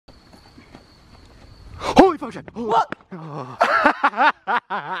function. What? Oh.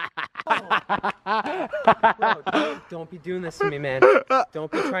 Bro, don't be doing this to me, man.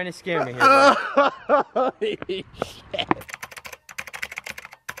 Don't be trying to scare me here, bro. Holy shit.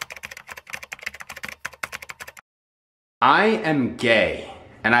 I am gay,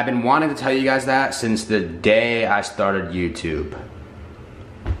 and I've been wanting to tell you guys that since the day I started YouTube.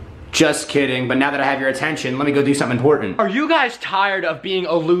 Just kidding, but now that I have your attention, let me go do something important. Are you guys tired of being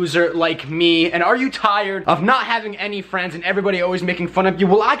a loser like me? And are you tired of not having any friends and everybody always making fun of you?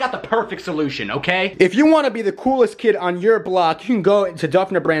 Well, I got the perfect solution, okay? If you want to be the coolest kid on your block, you can go to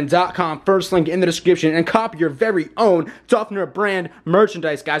dufnerbrand.com, first link in the description, and copy your very own Dufner brand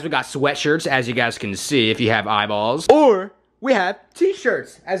merchandise, guys. We got sweatshirts, as you guys can see, if you have eyeballs. Or we have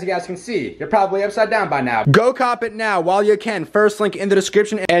t-shirts, as you guys can see. You're probably upside down by now. Go cop it now while you can. First link in the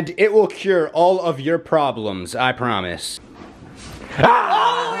description, and it will cure all of your problems, I promise.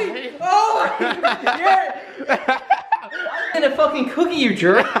 Oh! I'm gonna fucking cookie you,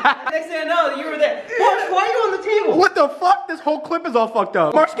 jerk. Next thing I know, you were there. Mark, why are you on the table? What the fuck? This whole clip is all fucked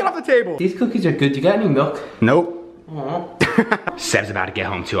up. Marks, get off the table. These cookies are good. You got any milk? Nope. Aww. Seb's about to get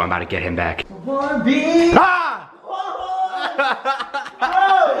home too. I'm about to get him back. Barbie! Ah!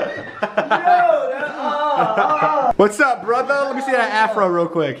 What's up, brother? Let me see that afro real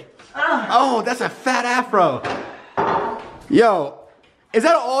quick. Oh, that's a fat afro. Yo, is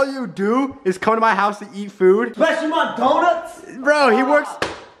that all you do? Is come to my house to eat food? Especially my donuts? Bro, he works.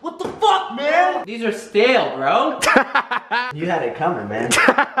 What the fuck, man? These are stale, bro. You had it coming, man.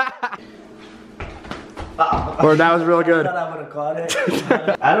 Or that was real good. I thought I would have caught it.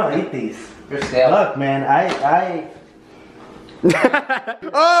 I don't eat these. They're stale. Look, man, Oh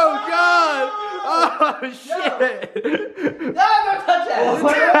god! Oh shit! No, don't touch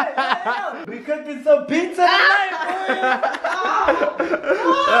that! We cooking some pizza tonight,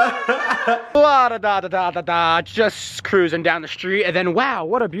 La da da da da da da. Just cruising down the street, and then wow,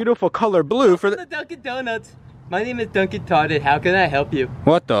 what a beautiful color blue for the Dunkin' Donuts. My name is Dunkin' Tarded. How can I help you?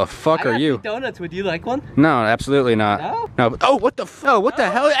 What the fuck are you? Donuts. Would you like one? No, absolutely not. No? No. Oh, what the f? Oh, what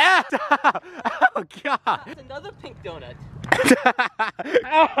the hell? Ah! Oh god! That's another pink donut.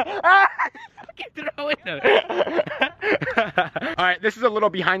 Alright, this is a little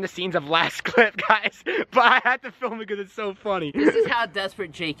behind the scenes of last clip, guys, but I had to film it because it's so funny. This is how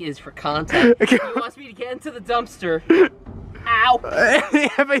desperate Jake is for content. He wants me to get into the dumpster. Ow!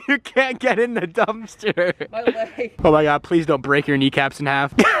 Yeah, but you can't get in the dumpster. My leg. Oh my god, please don't break your kneecaps in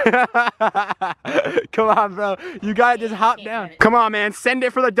half. Come on, bro. You gotta just hop down. Come on, man. Send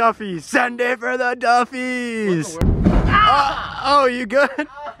it for the Duffies. Send it for the Duffies. Oh, you good?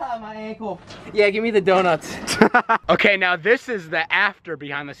 My ankle. Yeah, give me the donuts. Okay, now this is the after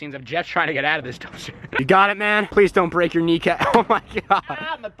behind the scenes of Jeff trying to get out of this dumpster. You got it, man? Please don't break your kneecap. Oh my god.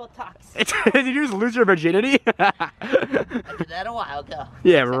 My buttocks. Did you just lose your virginity? I did that a while ago.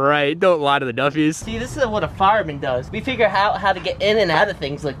 Yeah, right. Don't lie to the Duffies. See, this is what a fireman does. We figure out how to get in and out of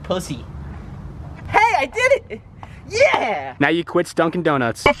things like pussy. Hey, I did it! Yeah! Now you quit Dunkin'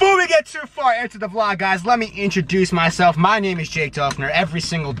 Donuts. Before we get too far into the vlog, guys, let me introduce myself. My name is Jake Dufner. Every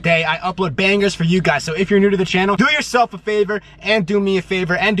single day, I upload bangers for you guys. So if you're new to the channel, do yourself a favor and do me a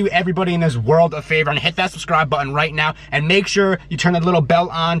favor and do everybody in this world a favor and hit that subscribe button right now and make sure you turn the little bell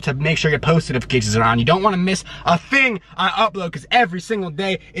on to make sure your post notifications are on. You don't want to miss a thing I upload because every single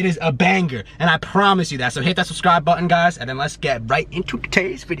day it is a banger and I promise you that. So hit that subscribe button, guys, and then let's get right into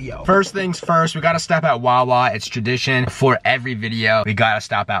today's video. First things first, we gotta stop at Wawa. It's tradition. For every video, we gotta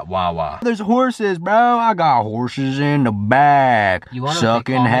stop at Wawa. There's horses, bro. I got horses in the back. You wanna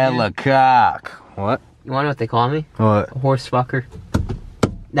sucking hella cock. What? You wanna know what they call me? What? A horse fucker.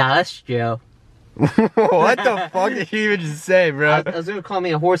 Nah, that's Joe. What the fuck did you even just say, bro? I was gonna call me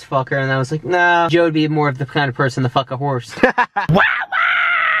a horse fucker, and I was like, no. Joe would be more of the kind of person to fuck a horse. Wawa!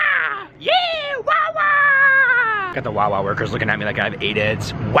 Yeah, Wawa! Got the Wawa workers looking at me like I have 8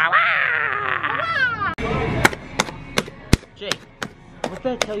 heads. Wawa! Jake, what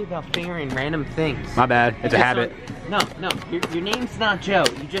did I tell you about fingering random things? My bad. It's a habit. No. Your name's not Joe.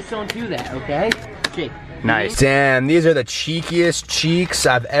 You just don't do that, okay? Jake. Nice. Damn, these are the cheekiest cheeks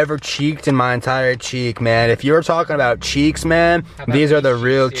I've ever cheeked in my entire cheek, man. If you're talking about cheeks, man, these are the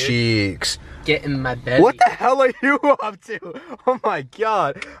real cheeks. Get in my bed. What the hell are you up to? Oh my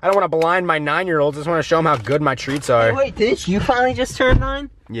god. I don't want to blind my 9-year-olds. I just want to show them how good my treats are. Wait, didn't you finally just turn 9?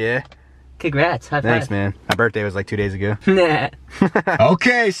 Yeah. Congrats. High five. Thanks, man. My birthday was like 2 days ago. Nah.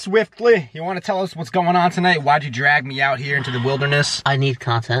 Okay, Swiftly, you want to tell us what's going on tonight? Why'd you drag me out here into the wilderness? I need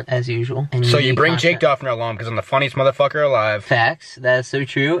content, as usual. So you bring Jake Dufner along because I'm the funniest motherfucker alive. Facts, that is so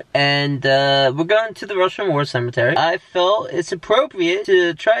true. And we're going to the Russian War Cemetery. I felt it's appropriate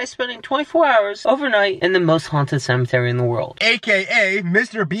to try spending 24 hours overnight in the most haunted cemetery in the world. AKA,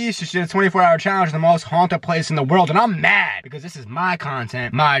 Mr. Beast just did a 24-hour challenge in the most haunted place in the world, and I'm mad because this is my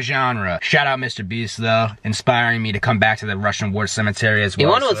content, my genre. Shout out Mr. Beast, though, inspiring me to come back to the Russian War Cemetery as well. You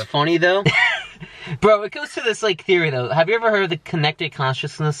wanna know what's funny, though? Bro, it goes to this, like, theory, though. Have you ever heard of the connected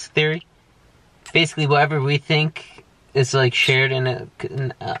consciousness theory? Basically, whatever we think is, like, shared in a...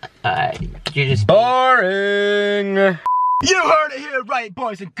 you're just... Boring! You heard it here right,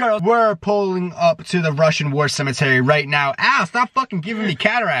 boys and girls. We're pulling up to the Russian War Cemetery right now. Ow, stop fucking giving me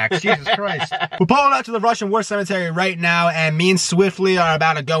cataracts, Jesus Christ. We're pulling up to the Russian War Cemetery right now, and me and Swiftly are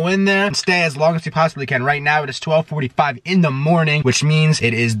about to go in there and stay as long as we possibly can. Right now, it is 12:45 in the morning, which means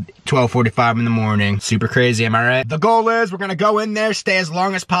it is 12:45 in the morning. Super crazy, am I right? The goal is we're gonna go in there, stay as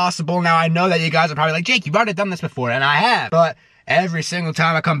long as possible. Now, I know that you guys are probably like, Jake, you've already done this before, and I have, but every single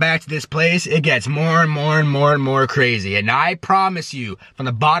time I come back to this place, it gets more and more and more and more crazy. And I promise you, from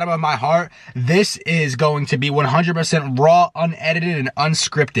the bottom of my heart, this is going to be 100% raw, unedited, and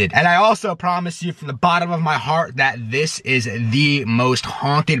unscripted. And I also promise you from the bottom of my heart that this is the most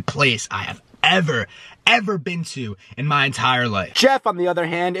haunted place I have ever been to in my entire life. Jeff, on the other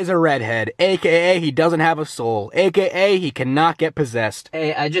hand, is a redhead, aka he doesn't have a soul, aka he cannot get possessed.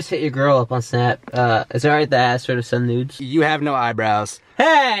 Hey, I just hit your girl up on Snap. Is it alright that I asked her to send nudes? You have no eyebrows.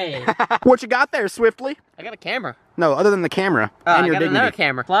 Hey! What you got there, Swiftly? I got a camera. No, other than the camera. And your I got dignity. another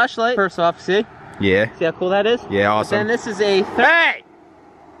camera. Flashlight, first off, see? Yeah. See how cool that is? Yeah, awesome. Then this is a... Hey!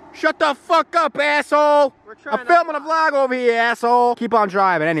 Shut the fuck up, asshole! I'm filming a vlog over here, asshole! Keep on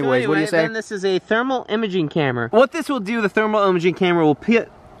driving. Anyways, what do you say? Then this is a thermal imaging camera. What this will do, the thermal imaging camera will pick...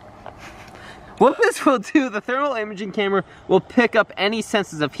 What this will do, the thermal imaging camera will pick up any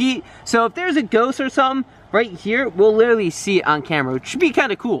senses of heat. So if there's a ghost or something right here, we'll literally see it on camera, which should be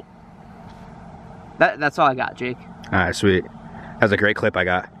kind of cool. That's all I got, Jake. Alright, sweet. That was a great clip I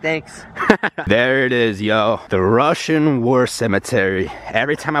got. Thanks. There it is, yo. The Russian War Cemetery.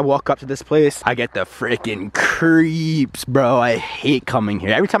 Every time I walk up to this place, I get the freaking creeps, bro. I hate coming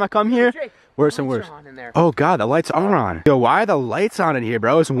here. Every time I come here, worse and worse. Oh god, the lights are on. Yo, why are the lights on in here,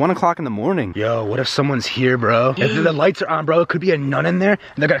 bro? It's 1 o'clock in the morning. Yo, what if someone's here, bro? If the lights are on, bro, it could be a nun in there,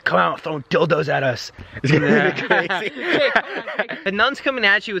 and they're gonna come out throwing dildos at us. It's gonna be crazy. The nun's coming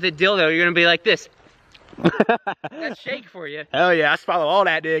at you with a dildo, you're gonna be like this. That's shake for you. Hell yeah, I swallow all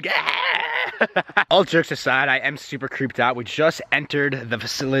that, dig. All jokes aside, I am super creeped out. We just entered the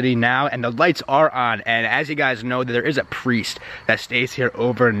facility now, and the lights are on. And as you guys know, there is a priest that stays here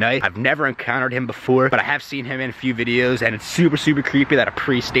overnight. I've never encountered him before, but I have seen him in a few videos, and it's super, super creepy that a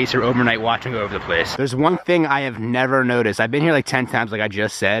priest stays here overnight watching over the place. There's one thing I have never noticed. I've been here like 10 times, like I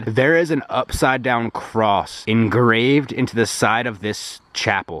just said. There is an upside down cross engraved into the side of this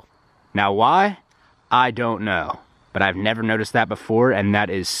chapel. Now, why? I don't know, but I've never noticed that before, and that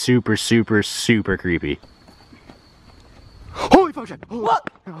is super, super, super creepy. Holy fuck! What?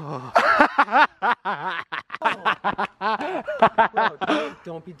 Oh. Bro,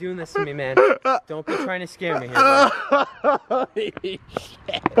 don't be doing this to me, man. Don't be trying to scare me here, bro. Holy shit.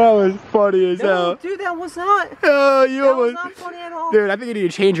 That was funny as hell. Dude, that was not. Oh, you that almost... was not funny at all. Dude, I think you need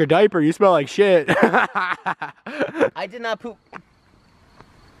to change your diaper. You smell like shit. I did not poop.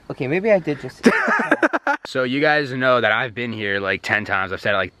 Okay, maybe I did just... So you guys know that I've been here like 10 times. I've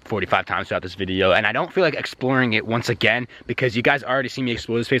said it like 45 times throughout this video, and I don't feel like exploring it once again because you guys already seen me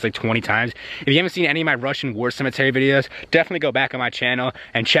explore this place like 20 times. If you haven't seen any of my Russian War Cemetery videos, definitely go back on my channel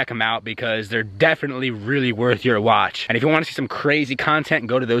and check them out because they're definitely really worth your watch. And if you want to see some crazy content,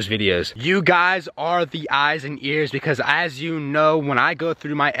 go to those videos. You guys are the eyes and ears because as you know, when I go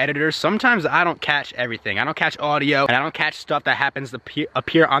through my editors, sometimes I don't catch everything. I don't catch audio, and I don't catch stuff that happens to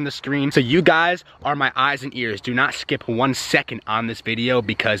appear on the screen. So you guys are my eyes and ears. Do not skip 1 second on this video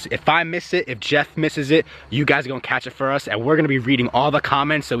because if I miss it, if Jeff misses it, you guys are gonna catch it for us, and we're gonna be reading all the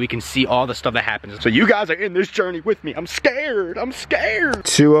comments so we can see all the stuff that happens. So you guys are in this journey with me. I'm scared. I'm scared.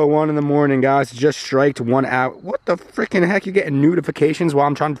 2:01 in the morning, guys. Just striked 1 hour. What the freaking heck? You getting notifications while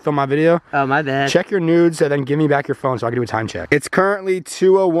I'm trying to film my video? Oh, my bad. Check your nudes and then give me back your phone so I can do a time check. It's currently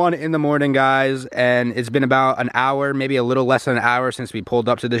 2:01 in the morning, guys, and it's been about an hour, maybe a little less than an hour since we pulled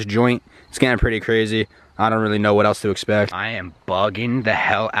up to this joint. It's getting pretty crazy. I don't really know what else to expect. I am bugging the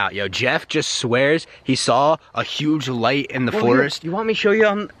hell out. Yo, Jeff just swears he saw a huge light in the forest. You want me to show you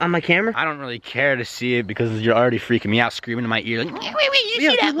on my camera? I don't really care to see it because you're already freaking me out, screaming in my ear like, wait,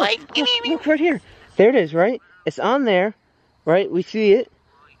 you see that light? Look right here. There it is, right? It's on there. right? We see it.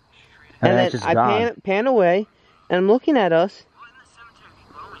 And then I pan away, and I'm looking at us.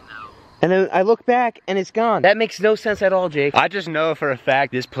 And then I look back, and it's gone. That makes no sense at all, Jake. I just know for a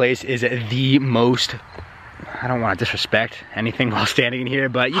fact this place is the most, I don't want to disrespect anything while standing in here,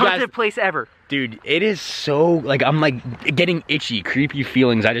 but you guys, haunted place ever. Dude, it is so, like, I'm like getting itchy, creepy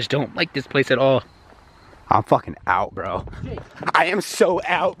feelings. I just don't like this place at all. I'm fucking out, bro. Jake. I am so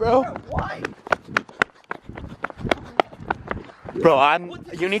out, bro. Why? Bro,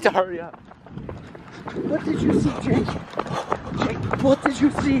 you need to hurry up. What did you see, Jake? Jake, what did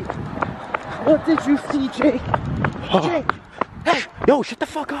you see? What did you see, Jake? Jake! Hey, yo, shut the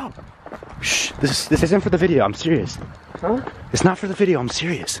fuck up. Shh, this isn't for the video, I'm serious. Huh? It's not for the video, I'm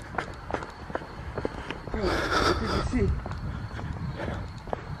serious. Bro, what did you see?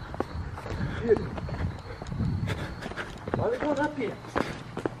 Dude. Why are we going up here?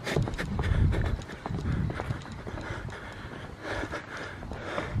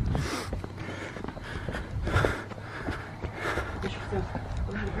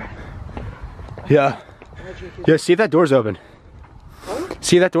 Yeah. Yeah, see if that door's open. Huh?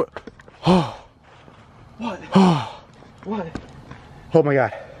 See that door. Oh. What? Oh. What? Oh my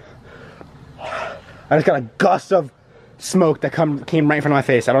god. I just got a gust of smoke that came right in front of my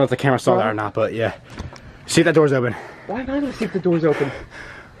face. I don't know if the camera saw that or not, but yeah. See if that door's open. Why am I gonna see if the door's open?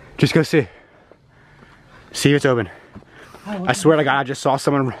 Just go see. See if it's open. I swear to God, I just saw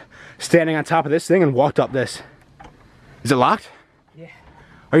someone standing on top of this thing and walked up this. Is it locked? Yeah.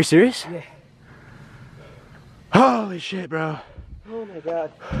 Are you serious? Yeah. Holy shit, bro. Oh my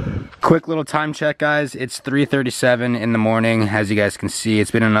god. Quick little time check, guys. It's 3:37 in the morning. As you guys can see,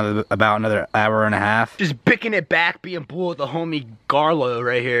 it's been about another hour and a half. Just bicking it back, being bull with the homie Garlo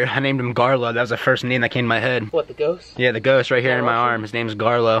right here. I named him Garlo. That was the first name that came to my head. What, the ghost? Yeah, the ghost right here in my arm. His name's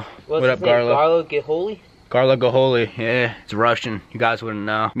Garlo. What up, Garlo? Garlo get holy? Garlo Goholi, yeah, it's Russian. You guys wouldn't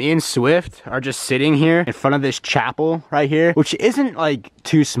know. Me and Swift are just sitting here in front of this chapel right here, which isn't like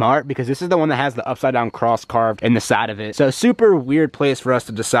too smart because this is the one that has the upside down cross carved in the side of it. So super weird place for us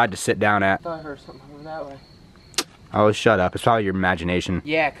to decide to sit down at. I thought I heard something coming that way. Oh, shut up. It's probably your imagination.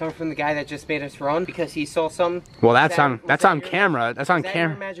 Yeah, coming from the guy that just made us run because he saw something. Well, that's on camera. That's on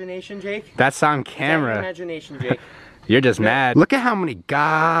camera. Imagination, Jake? That's on camera. Imagination, Jake. You're just mad. Look at how many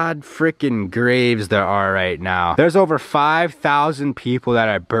god freaking graves there are right now. There's over 5,000 people that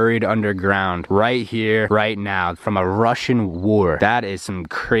are buried underground right here, right now, from a Russian war. That is some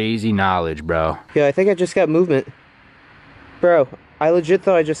crazy knowledge, bro. Yeah, I think I just got movement. Bro, I legit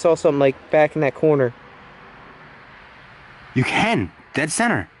thought I just saw something like back in that corner. You can. Dead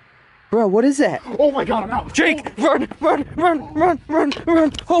center. Bro, what is that? Oh my god, I'm out. Jake! Run, run, run, run, run,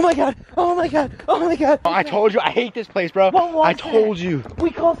 run. Oh my god, oh my god, oh my god. I told you, I hate this place, bro. What was I told that? you.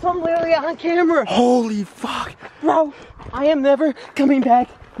 We caught something literally on camera. Holy fuck. Bro, I am never coming back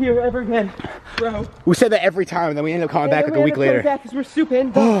here ever again. Bro. We said that every time, and then we ended up coming back like a week later. Back because we're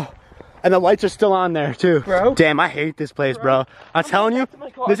stupid. And the lights are still on there too. Bro. Damn, I hate this place, bro. I'm telling you,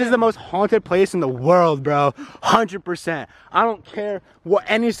 this is the most haunted place in the world, bro. 100%. I don't care what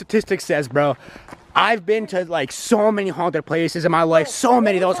any statistic says, bro. I've been to like so many haunted places in my life, so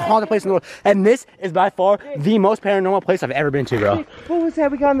many, the most haunted places in the world. And this is by far the most paranormal place I've ever been to, bro. What was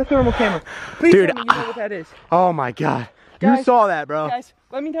that we got on the thermal camera? Please dude, tell me you know what that is. Oh my god. Guys, you saw that, bro. Guys,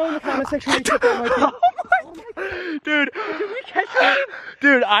 let me know in the comment section what that might be. Oh my god. Dude. Did we catch that?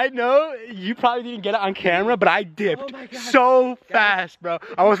 Dude, I know you probably didn't get it on camera, but I dipped so fast, bro.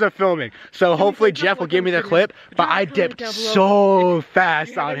 I wasn't filming. So hopefully Jeff will give me the clip, but I dipped so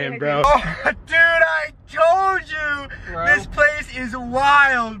fast on him, bro. Oh, dude, I told you, this place is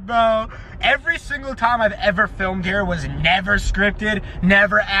wild, bro. Every single time I've ever filmed here was never scripted,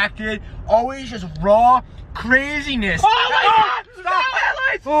 never acted, always just raw craziness. Oh my god! Stop!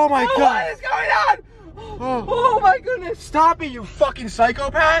 Oh my god! What is going on? Oh my goodness! Stop it, you fucking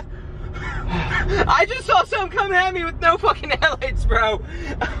psychopath! I just saw something coming at me with no fucking headlights, bro.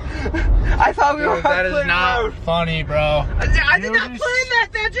 I thought we were on that is clear not road. funny, bro. I did not plan that.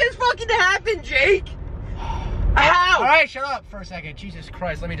 That just fucking happened, Jake. How? All right, shut up for a second. Jesus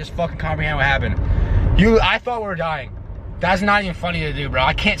Christ, let me just fucking comprehend what happened. I thought we were dying. That's not even funny to do, bro.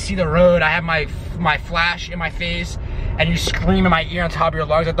 I can't see the road. I have my flash in my face, and you scream in my ear on top of your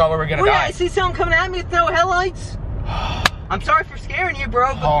lungs. I thought we were gonna die. I see something coming at me with no headlights. I'm sorry for scaring you,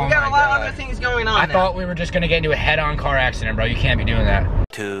 bro, but we got a lot of other things going on. I thought we were just gonna get into a head-on car accident, bro. You can't be doing that.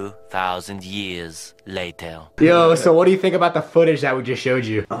 2,000 years later. Yo, so what do you think about the footage that we just showed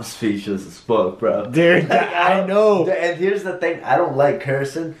you? I'm speechless as fuck, bro. Dude, I know. And here's the thing, I don't like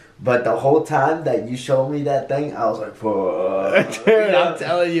cursing, But the whole time that you showed me that thing, I was like, fuck. Dude, I'm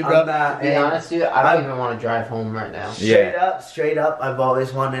telling you, bro. To be honest, dude, I don't even want to drive home right now. Straight up, I've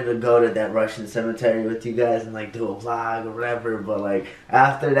always wanted to go to that Russian cemetery with you guys and like do a vlog or whatever. But like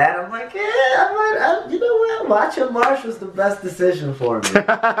after that, I'm like, yeah, you know what? Watching Marsh was the best decision for me.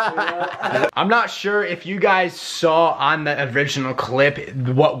 I'm not sure if you guys saw on the original clip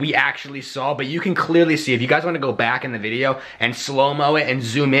what we actually saw, but you can clearly see, if you guys want to go back in the video and slow-mo it and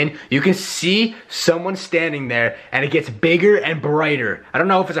zoom in, you can see someone standing there and it gets bigger and brighter. I don't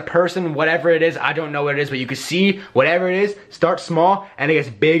know if it's a person, whatever it is, I don't know what it is, but you can see whatever it is, start small and it gets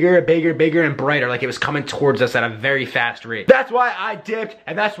bigger, bigger and brighter, like it was coming towards us at a very fast rate. That's why I dipped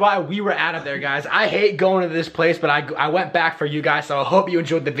and that's why we were out of there, guys. I hate going to this place, but I went back for you guys, so I hope you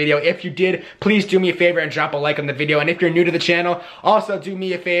enjoyed the video. If you did, please do me a favor and drop a like on the video, and if you're new to the channel, also do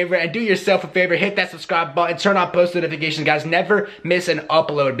me a favor and do yourself a favor, hit that subscribe button, turn on post notifications, guys. Never miss an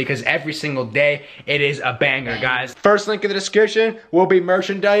upload because every single day it is a banger, guys. First link in the description will be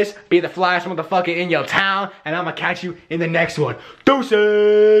merchandise. Be the flyest motherfucker in your town, and I'm gonna catch you in the next one.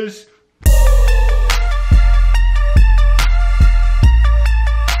 Deuces!